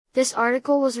This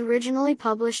article was originally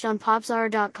published on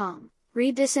popzara.com.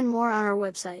 Read this and more on our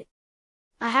website.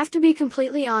 I have to be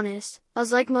completely honest, I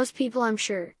was like most people I'm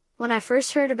sure, when I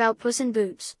first heard about Puss in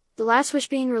Boots, The Last Wish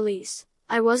being released,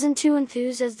 I wasn't too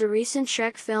enthused as the recent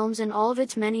Shrek films and all of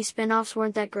its many spin-offs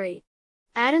weren't that great.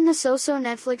 Add in the so-so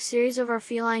Netflix series of our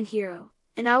feline hero,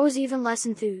 and I was even less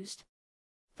enthused.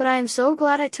 But I am so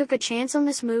glad I took a chance on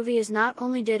this movie, as not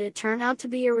only did it turn out to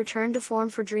be a return to form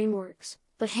for DreamWorks,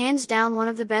 but hands down one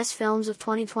of the best films of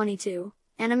 2022,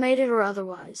 animated or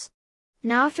otherwise.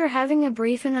 Now, after having a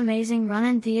brief and amazing run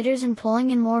in theaters and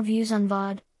pulling in more views on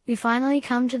VOD, we finally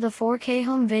come to the 4K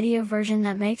home video version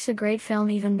that makes a great film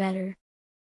even better.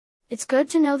 It's good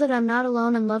to know that I'm not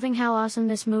alone in loving how awesome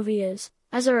this movie is,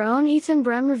 as our own Ethan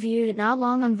Brem reviewed it not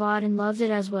long on VOD and loved it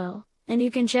as well, and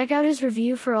you can check out his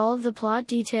review for all of the plot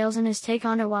details and his take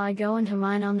on it while I go into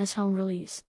mine on this home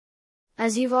release.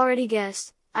 As you've already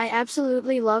guessed, I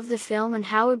absolutely love the film and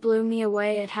how it blew me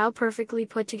away at how perfectly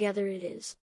put together it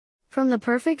is. From the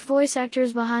perfect voice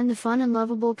actors behind the fun and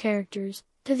lovable characters,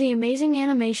 to the amazing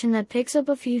animation that picks up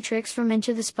a few tricks from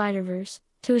Into the Spider-Verse,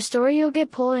 to a story you'll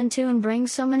get pulled into and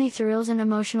brings so many thrills and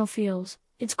emotional feels,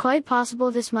 it's quite possible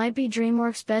this might be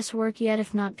DreamWorks' best work yet,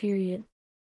 if not period.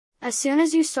 As soon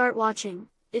as you start watching,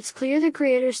 it's clear the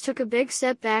creators took a big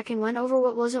step back and went over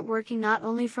what wasn't working, not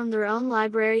only from their own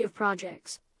library of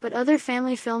projects, but other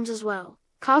family films as well,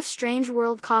 cough Strange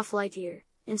World, cough Lightyear,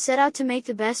 and set out to make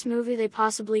the best movie they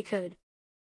possibly could.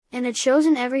 And it shows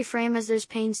in every frame, as there's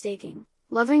painstaking,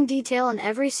 loving detail in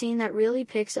every scene that really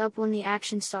picks up when the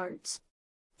action starts.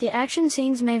 The action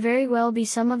scenes may very well be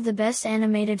some of the best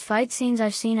animated fight scenes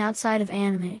I've seen outside of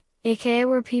anime, aka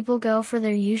where people go for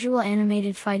their usual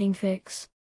animated fighting fix.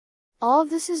 All of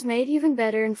this is made even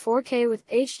better in 4K with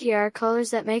HDR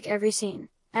colors that make every scene,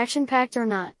 action-packed or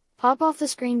not, pop off the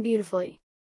screen beautifully.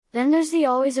 Then there's the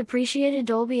always appreciated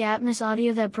Dolby Atmos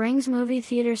audio that brings movie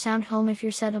theater sound home if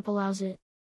your setup allows it.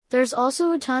 There's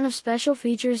also a ton of special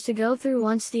features to go through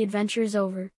once the adventure is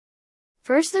over.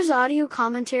 First, there's audio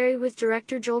commentary with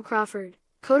director Joel Crawford,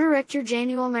 co-director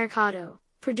Januel Mercado,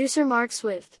 producer Mark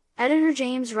Swift, editor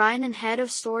James Ryan, and head of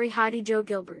story Heidi Jo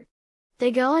Gilbert. They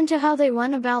go into how they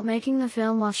went about making the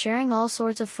film while sharing all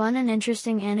sorts of fun and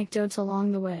interesting anecdotes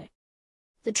along the way.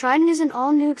 The Trident is an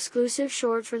all-new exclusive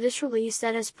short for this release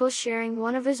that has Puss sharing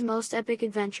one of his most epic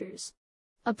adventures.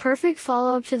 A perfect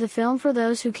follow-up to the film for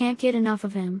those who can't get enough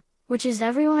of him, which is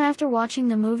everyone after watching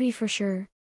the movie for sure.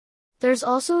 There's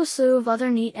also a slew of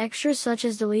other neat extras such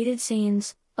as deleted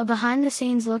scenes, a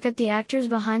behind-the-scenes look at the actors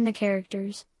behind the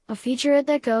characters, a featurette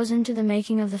that goes into the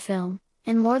making of the film,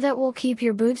 and more that will keep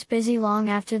your boots busy long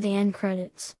after the end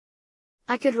credits.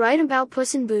 I could write about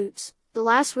Puss in Boots, The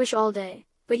Last Wish all day,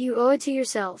 but you owe it to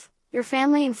yourself, your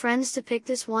family and friends to pick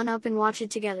this one up and watch it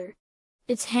together.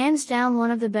 It's hands down one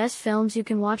of the best films you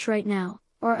can watch right now,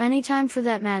 or anytime for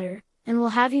that matter, and will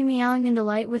have you meowing in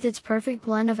delight with its perfect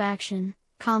blend of action,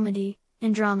 comedy,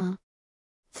 and drama.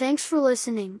 Thanks for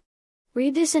listening.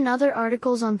 Read this and other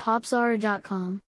articles on popzara.com.